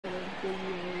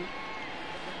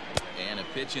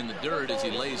Pitch in the dirt as he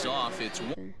lays off. It's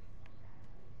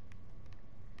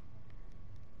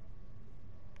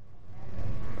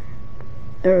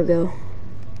there we go.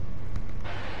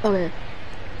 Okay.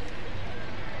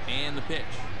 And the pitch.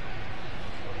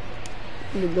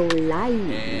 We go live.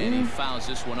 And he fouls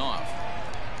this one off.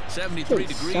 73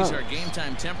 degrees our game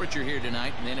time temperature here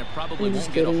tonight, and then it probably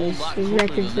won't get a whole lot cooler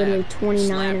record's than literally that.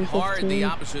 29 and 15. Hard the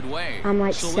opposite way. I'm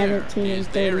like Soler 17 and is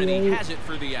there, 38. and he has it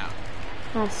for the out.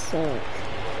 I suck.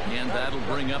 And that'll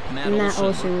bring up Matt Matt Olson.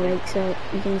 Olson rakes up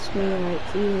against me like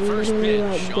he First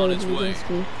literally pitch like on goes its way. against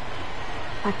me.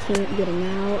 I can't get him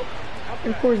out.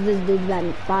 Of course, this dude's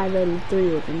batting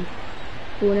 .583 with him.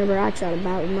 But whenever I try to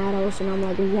bat with Matt Olson, I'm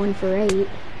like 1 for 8.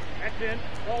 That's in.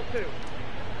 Ball 2.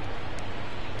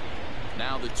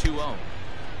 Now the 2-0.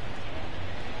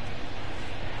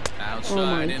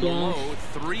 Outside and low,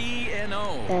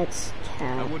 3-0. That's I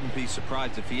cow. wouldn't be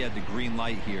surprised if he had the green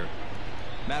light here.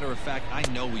 Matter of fact, I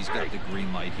know he's got the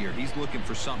green light here. He's looking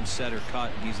for something set or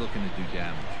cut, and he's looking to do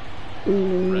damage.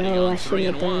 Ooh, no, I on shouldn't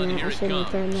have 3-1. thrown that. Here I it shouldn't have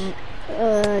thrown comes. that.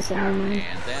 That's a home run.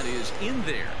 And that is in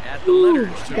there at the Ooh,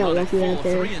 letters to got run it lucky full right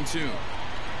there. 3-2.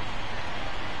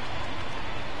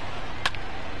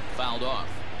 Fouled off.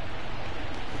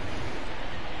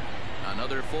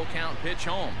 Another full count pitch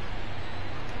home.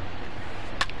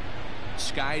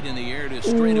 Skied in the air to Ooh, I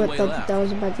straightaway thought left. that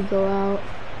was about to go out.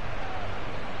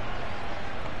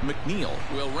 McNeil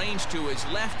will range to his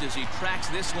left as he tracks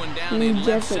this one down Ooh, in left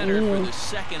Jeff center for Mcneil. the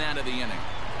second out of the inning.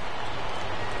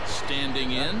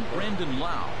 Standing in, Brendan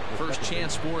Lau. First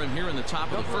chance for him here in the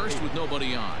top of the first with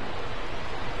nobody on.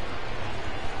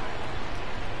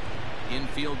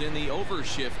 Infield in the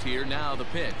overshift here. Now the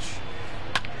pitch.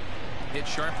 Hit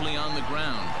sharply on the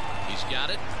ground. He's got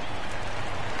it.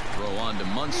 Throw on to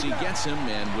Muncy, gets him,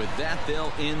 and with that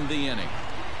they'll end the inning.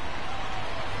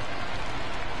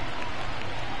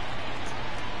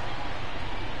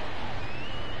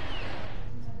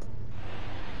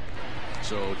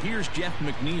 So here's Jeff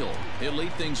Mcneil. He'll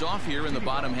lead things off here in the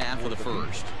bottom half of the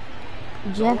first.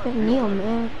 Jeff Mcneil,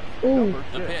 man. Ooh.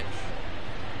 The pitch.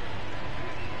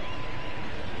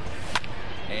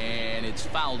 And it's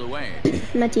fouled away.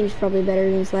 My team's probably better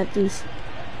against lefties.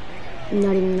 I'm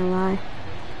not even gonna lie.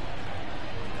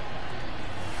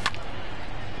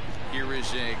 Here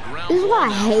is a ground This is why I ball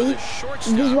now for the hate.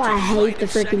 shortstop This is why I to hate right the at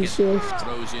freaking second. shift.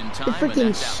 Throws in time, The and freaking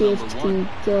that's out number shift one. can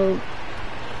go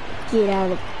get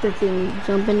out of freaking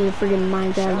jump into the freaking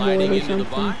Minecraft Sliding world or into the something.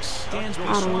 box, Dansby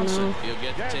I don't Swanson. know. He'll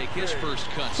get to take his first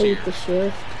cuts here. Hate the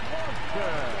shift.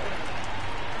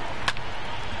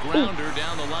 Grounder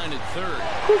down the line at third.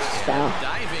 This is foul.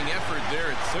 Diving effort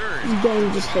there at third. This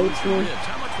game just hates me. Ribs.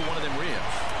 How much for one of them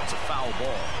ribs? That's a foul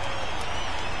ball.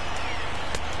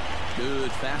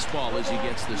 Good fastball as he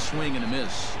gets the swing and a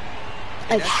miss.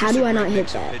 Like, That's how just do a I great not hit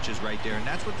mix of that? pitches right there, and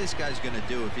that's what this guy's going to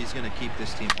do if he's going to keep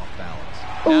this team off balance.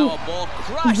 Now a ball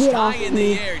crushed Get high off in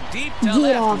me. the air, deep to Get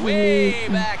left, off way me.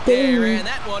 back Dang. there, and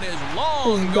that one is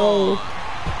long Let's go. gone.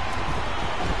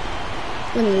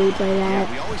 Let me replay Yeah,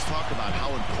 that. we always talk about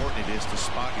how important it is to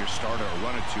spot your starter a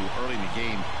run or two early in the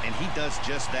game, and he does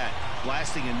just that,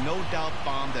 blasting a no-doubt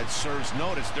bomb that serves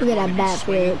notice. They're Look at going to that be bat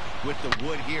swinging flip. with the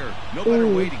wood here. No better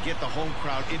Ooh. way to get the home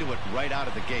crowd into it right out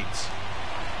of the gates.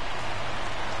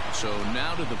 So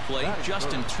now to the plate,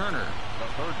 Justin Turner. The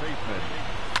third baseman.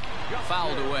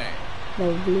 Fouled away.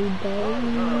 The blue ball.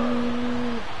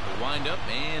 The windup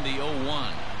and the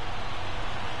 0-1.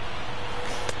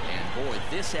 And boy,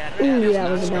 this at-bat Ooh, is that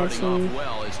not was a bad starting swing. off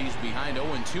well as he's behind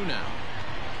 0-2 now.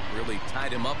 Really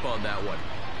tied him up on that one.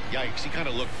 Yikes, he kind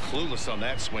of looked clueless on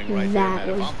that swing right there, That man.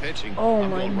 If was. I'm pitching, Oh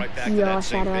I'm my going right back to that gosh,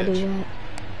 how same do I pitch. do that?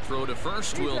 Throw to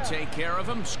first will take care of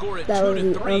him. Score it That was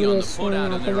the 2-3 on the ugliest swing putout, I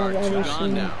and think there are I've two ever gone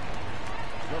seen. now.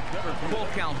 Cole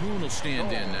Calhoun will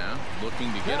stand in now,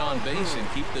 looking to get on base and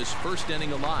keep this first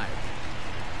inning alive.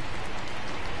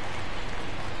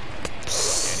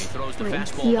 And he throws the My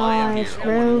fastball by him gosh, here,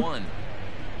 bro. 0-1.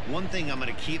 One thing I'm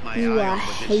going to keep my Ooh, eye I on with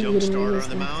hate this young when he starter does on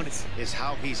the that. mound is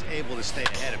how he's able to stay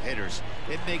ahead of hitters.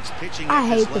 It makes pitching I at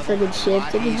this hate the level freaking a shift.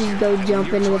 lot It can easier. just go And when jump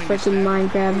you're into the trying to freaking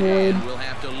snap- Minecraft void. And we'll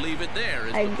have to leave it there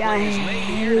as I the play is made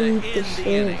here to hate the end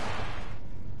the inning. shift.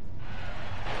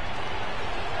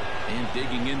 And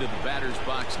digging into the batter's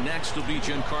box next will be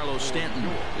Giancarlo Stanton.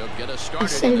 He'll get us I started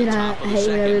say in the that top I of the hate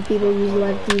whenever second. people use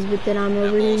lefties, but then I'm That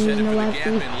over here ball's headed using a for the gap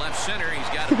lefty. in left center. He's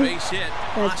got a base hit,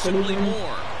 That's pretty possibly funny.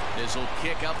 more. This will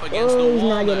kick up against the Oh, he's wall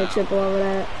not getting now. a triple over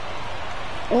that.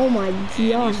 Oh my And gosh,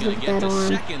 he's going look to at get that to arm.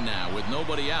 second now with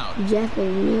nobody out. Jeff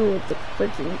Mcneil with the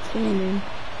freaking cannon.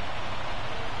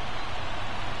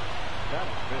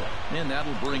 And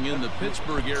that'll bring in the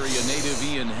Pittsburgh area native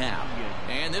Ian Happ.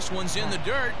 And this one's in the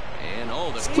dirt. And oh,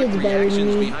 the This quick kid's better than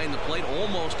reactions me. behind the plate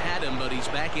almost had him, but he's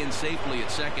back in safely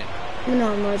at second.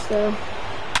 Not much though.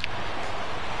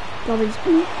 Probably just,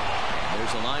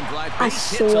 There's a line drive I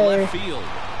base hit to swear. left field.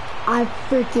 I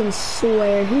freaking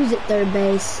swear. Who's at third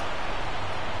base?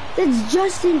 That's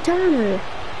Justin Turner.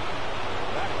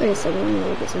 Wait a second, let me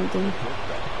look at something.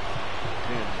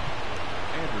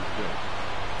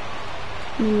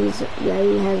 Yeah,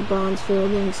 he has bronze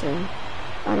fielding, so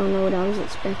I don't know what I was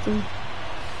expecting.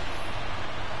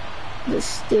 But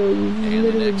still, you And the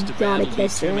literally next to bat gotta will be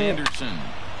catch Tim that. Anderson.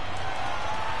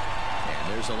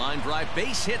 And there's a line drive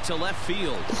base hit to left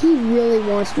field. He really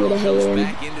wants me to Goes hate him.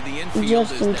 back into the infield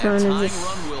Justin as that Turner tying just-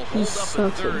 run will he hold up at sucks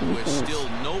at third with defense. still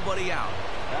nobody out.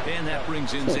 And that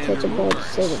brings in Can't Xander catch a ball to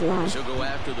save his Bogaerts. life. He'll go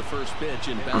after the first pitch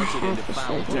and bounce it have into to foul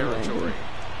save him right territory. here.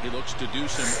 He looks to do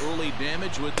some early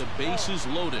damage with the bases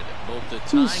loaded. Both the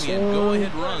He's tying and slow.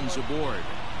 go-ahead runs aboard.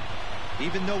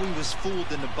 Even though he was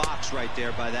fooled in the box right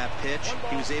there by that pitch,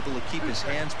 he was able to keep his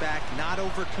hands back, not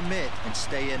overcommit, and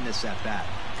stay in this at-bat.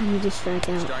 Let me just strike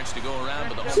out. Starts to go around,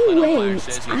 but the He home umpire went.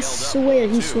 says he I held up swear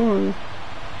he 1-2. swung.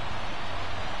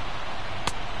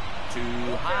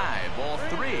 Too high, ball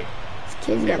 3. This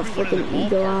kid's got a Everyone in the freaking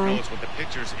eagle ballpark eye. knows what the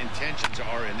pitcher's intentions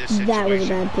are in this situation. That was a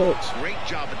bad pitch. Great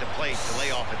job at the plate to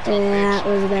lay off a tough That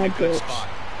pitch was a in bad good pitch. spot.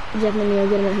 Jeff Mcneil,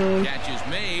 get him at home. Catch is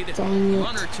made. Dang it.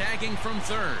 Runner tagging from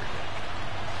third.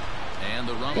 And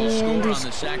the run will And score he on the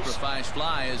scores. sacrifice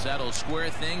fly as that'll square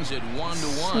things at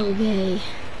 1-1. So gay.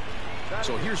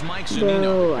 So here's Mike Bro,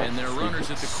 Zunino, I and their runners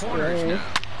at the corners swear. now.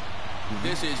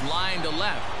 This is line to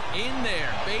left. In there,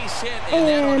 base hit, and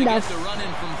that ought to And get the run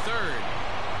in from third.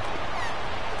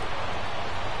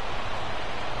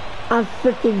 I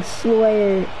freaking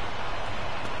swear.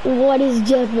 What is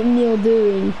Jeff Mcneil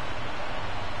doing?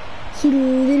 He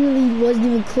literally wasn't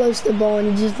even close to the ball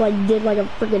and he just like did like a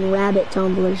freaking rabbit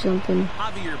tumble or something.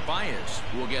 Javier Baez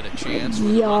will get a chance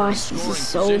with the runner in Gosh, this scoring is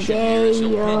so position here as he'll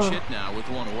gay, pinch yeah. hit now with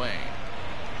one away.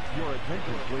 Your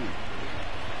attention, please.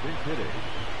 Pinch hitting.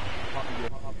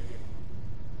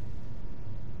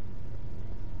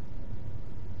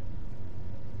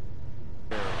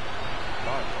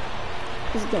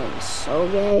 This game is so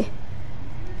gay.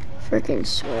 Freaking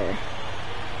swear.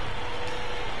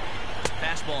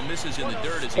 Fastball misses in the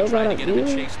dirt as he Still tried to got get a him to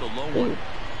view. chase the low one.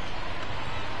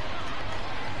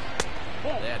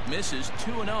 That misses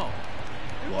 2-0.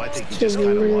 Well, I think he Kid just kind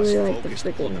of lost really like the focus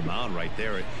on the freaking mound right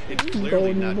there. It's clearly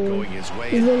golden not boy. going his way.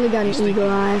 He's literally got He's an thinking, eagle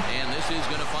eye. And this is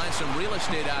going to find some real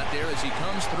estate out there as he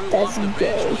comes through That's off the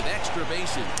bench gay. with extra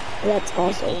bases. That's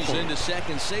also Pulls cool. into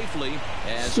second safely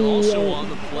as He, also on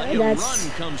the play a that's-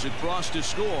 run comes across to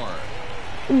score.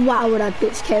 Why would I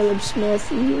pitch Caleb Smith?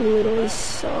 He literally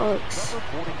sucks. Number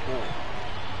 44.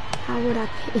 How would I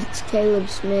pitch Caleb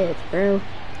Smith, bro?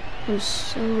 I'm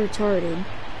so retarded.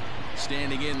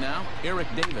 Standing in now, Eric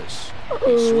Davis. He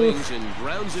Oh, swings and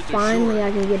grounds it to finally short.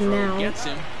 I can get him Throw out. Gets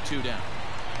him 2 down.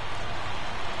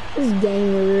 This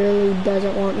game really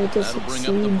doesn't want me to That'll bring up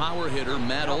the succeed. power hitter,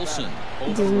 Matt Olson.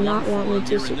 It does not want me to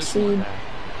here in this one. succeed.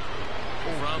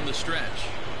 From the stretch.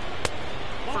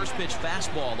 First pitch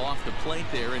fastball off the plate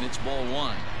there, and it's ball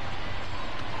 1.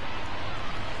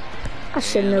 I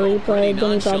shouldn't And, have pretty replayed.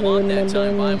 Then he probably nonchalant wouldn't that have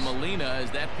time done by this. Molina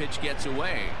as that pitch gets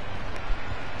away.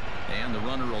 And the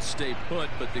runner will stay put,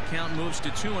 but the count moves to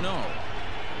 2-0.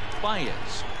 Baez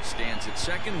stands at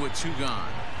second with 2 gone.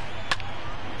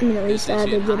 I mean, at This least I is had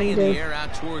to hit get high him in the to air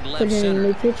out toward left put in a center.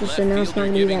 new pitcher, so Left now it's not fielder going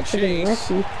to be giving that freaking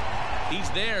chase. lefty. He's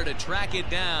there to track it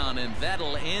down, and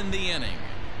that'll end the inning.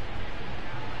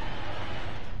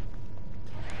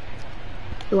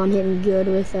 Oh, I'm hitting good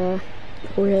with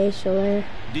Jorge Soler.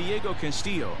 Diego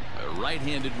Castillo, a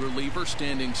right-handed reliever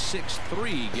standing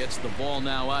 6'3", gets the ball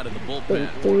now out of the bullpen.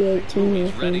 318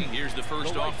 He's I ready. think. Here's the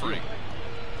first offering.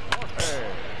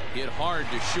 Hit hard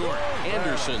to short.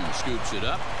 Anderson scoops it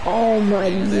up. Oh my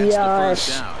And that's the first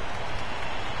gosh. out.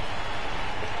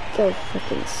 Go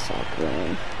freaking suck,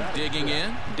 man. Digging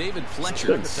in, David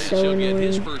Fletcher. It's Thinks so he'll get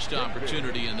his annoying. first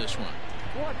opportunity in this one.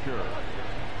 Fletcher.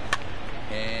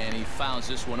 And he fouls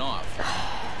this one off.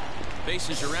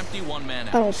 Bases are empty, 1 man I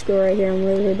out. don't score right here. I'm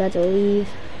literally about to leave.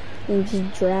 And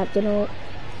just drafted on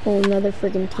whole another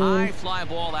freaking High team. fly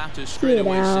ball out to Get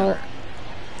straightaway out. center.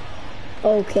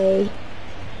 Okay.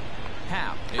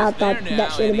 Hap is I thought there that now,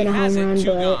 should have and been a he has home it, run, 2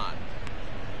 but gone.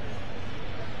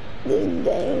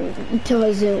 this game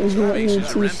doesn't want me Bases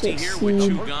are to empty here with 2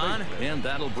 succeed. gone, and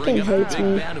that'll bring It up the hates big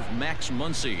me. bat of Max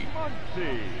Muncy.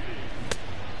 Muncy.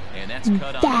 And that's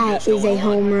cut on. That Missed is a 0-1.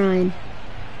 home run.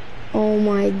 Oh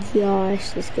my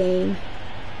gosh, this game.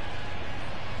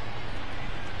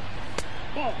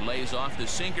 Lays off the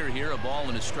sinker here, a ball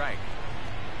and a strike.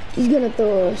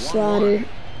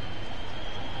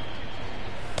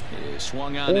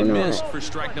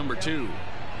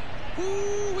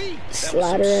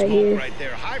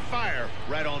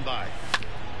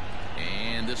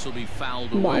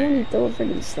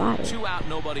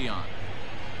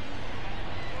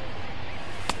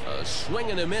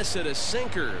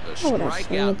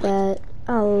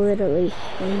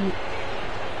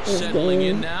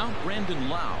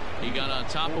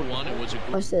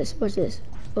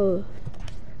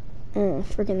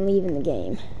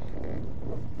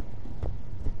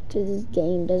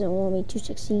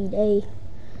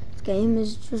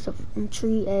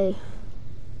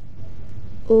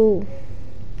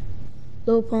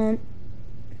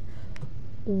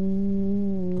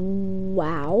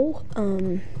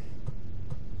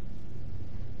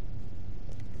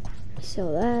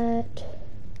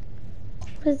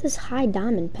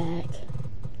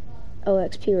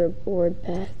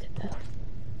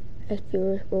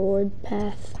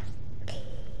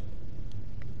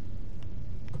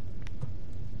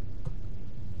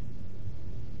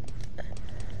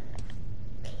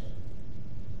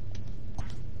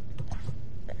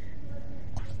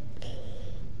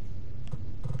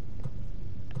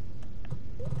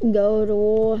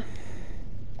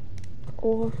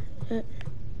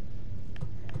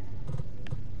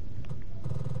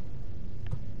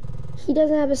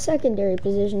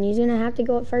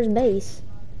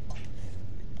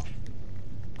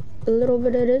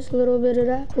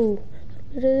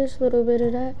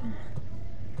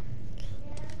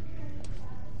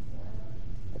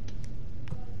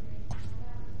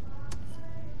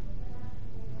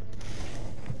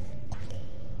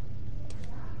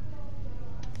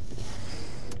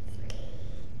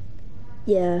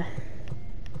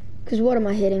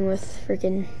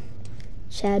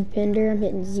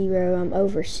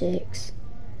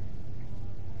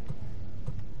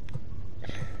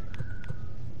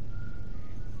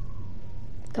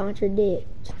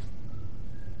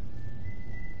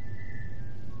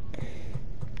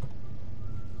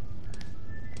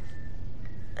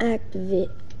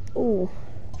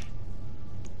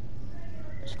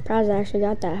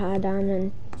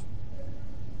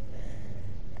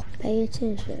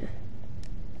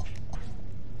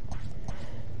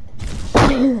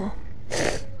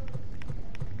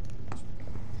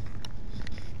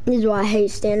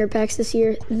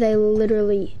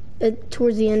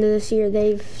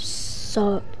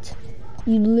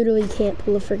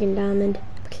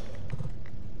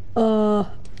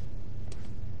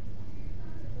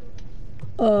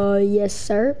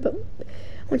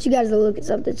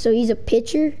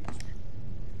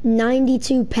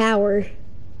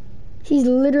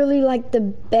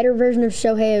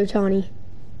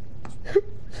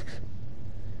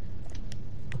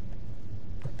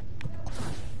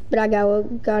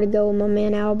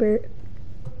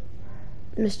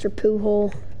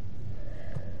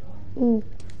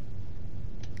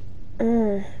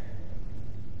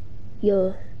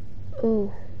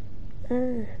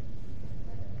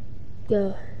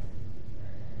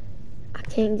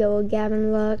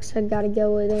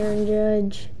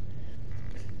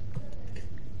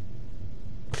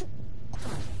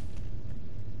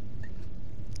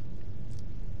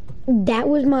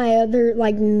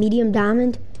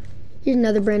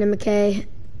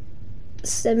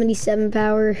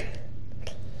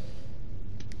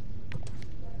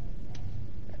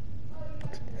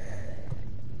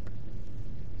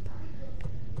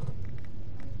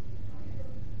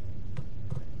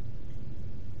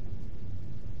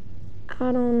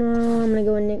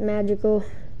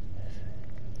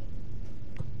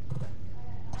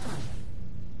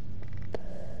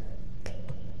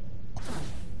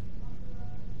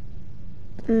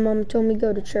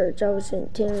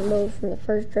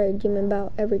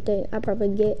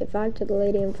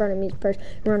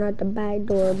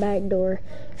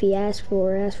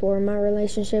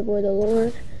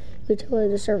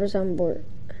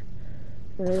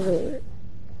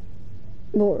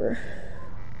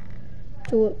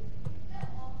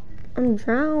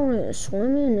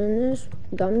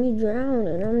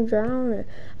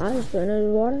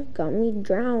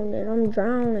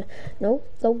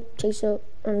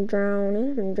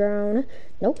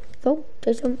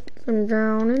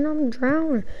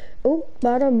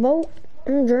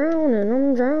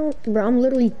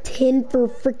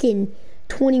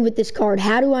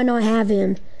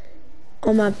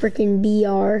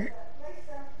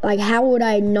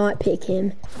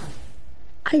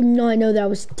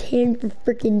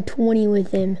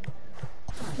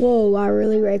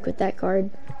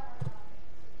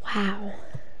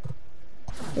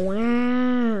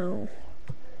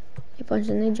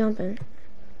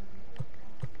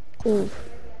 Oof.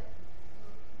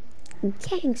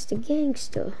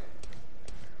 Gangsta.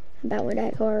 About with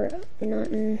that car,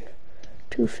 nothing.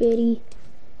 250.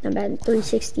 I'm batting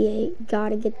 368.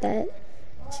 Gotta get that.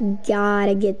 Just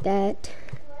gotta get that.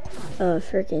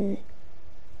 Freaking.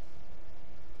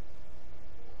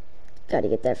 Gotta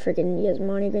get that freaking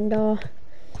Yasmani Grandal.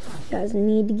 You guys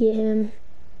need to get him.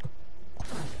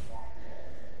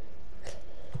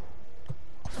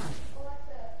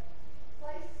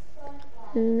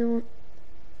 You know what?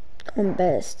 I'm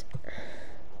best.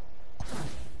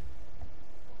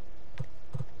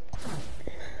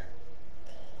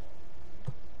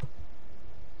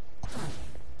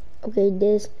 Okay,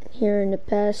 this here in the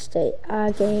past state,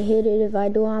 I can't hit it. If I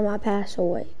do, I might pass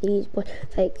away. These boys,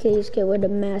 fake kids get with the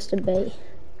masturbate.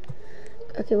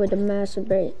 Okay, with the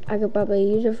masturbate, I could probably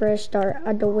use a fresh start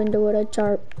out the window with a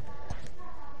chart,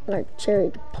 like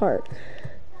Cherry Park.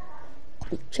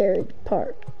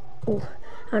 Ooh,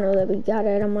 I know that we got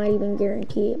it. I might even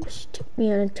guarantee it. But she took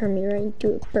me on and turned me right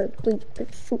into a bird. Please,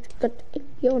 shoot, got the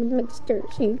yo to make stairs.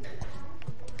 See,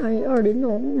 I already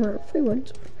know I'm free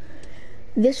ones.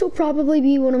 This will probably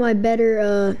be one of my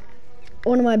better,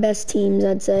 one of my best teams,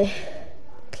 I'd say.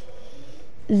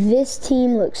 This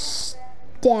team looks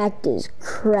stacked as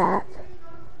crap.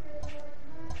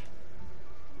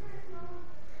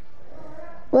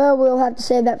 Well, we'll have to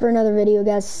save that for another video,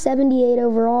 guys. 78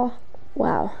 overall.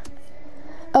 Wow.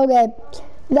 Okay,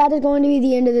 that is going to be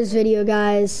the end of this video,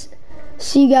 guys.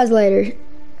 See you guys later.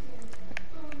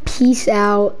 Peace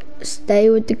out. Stay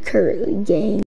with the Curly gang.